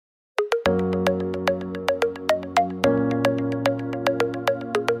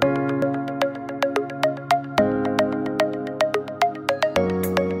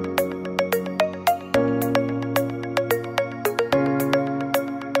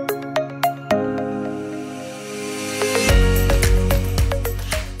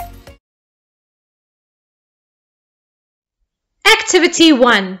Activity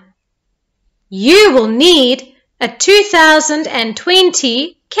 1. You will need a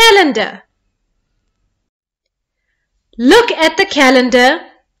 2020 calendar. Look at the calendar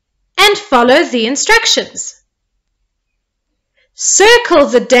and follow the instructions. Circle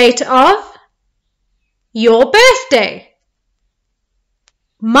the date of your birthday.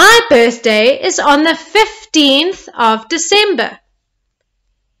 My birthday is on the 15th of December.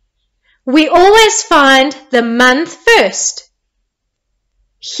 We always find the month first.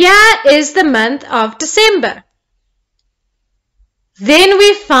 Here is the month of December. Then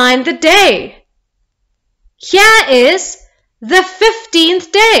we find the day. Here is the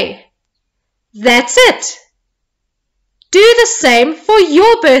 15th day. That's it. Do the same for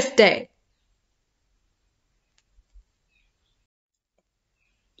your birthday.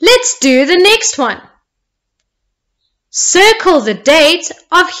 Let's do the next one. Circle the date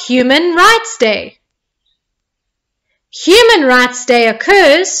of Human Rights Day. Human Rights Day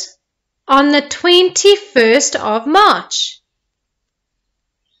occurs on the 21st of March.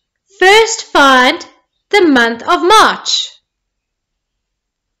 First find the month of March.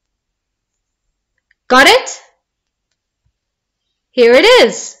 Got it? Here it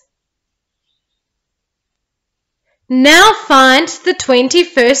is. Now find the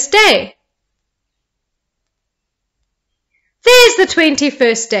 21st day. There's the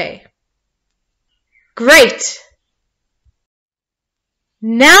 21st day. Great!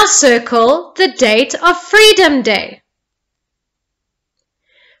 Now circle the date of Freedom Day.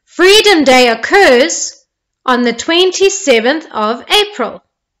 Freedom Day occurs on the 27th of April.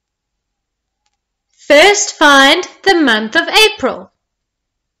 First find the month of April.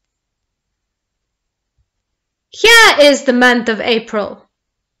 Here is the month of April.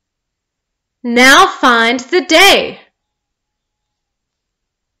 Now find the day.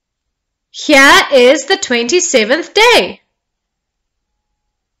 Here is the 27th day.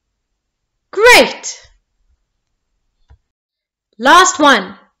 Great! Last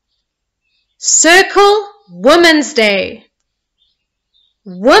one. Circle Women's Day.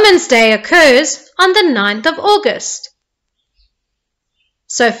 Women's Day occurs on the 9th of August.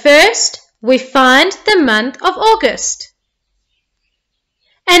 So first we find the month of August.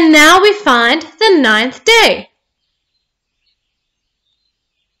 And now we find the 9th day.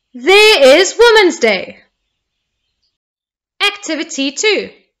 There is Women's Day. Activity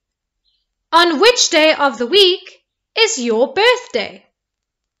 2. On which day of the week is your birthday?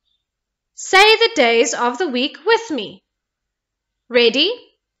 Say the days of the week with me. Ready?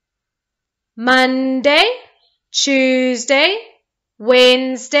 Monday, Tuesday,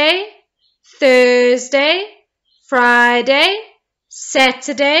 Wednesday, Thursday, Friday,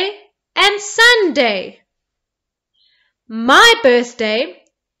 Saturday, and Sunday. My birthday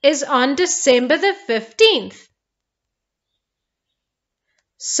is on December the 15th.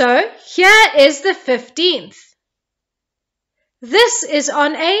 So here is the 15th. This is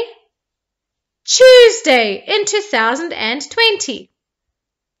on a Tuesday in 2020.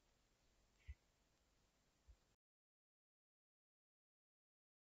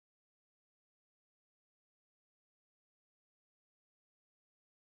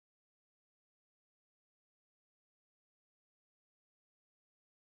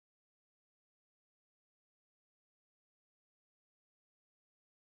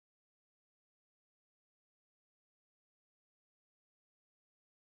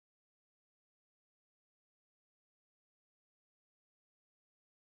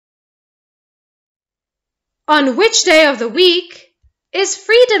 On which day of the week is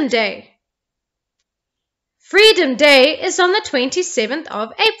Freedom Day? Freedom Day is on the 27th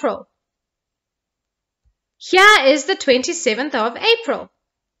of April. Here is the 27th of April.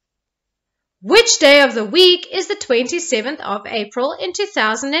 Which day of the week is the 27th of April in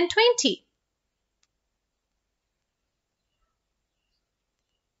 2020?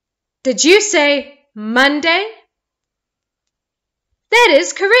 Did you say Monday? That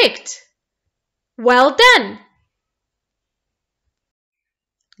is correct. Well done.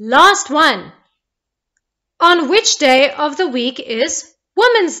 Last one. On which day of the week is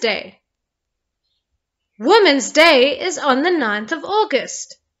Women's Day? Women's Day is on the 9th of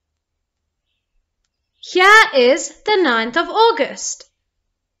August. Here is the 9th of August.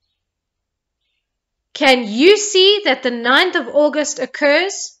 Can you see that the 9th of August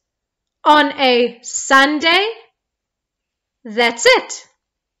occurs on a Sunday? That's it.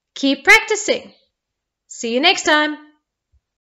 Keep practicing. See you next time.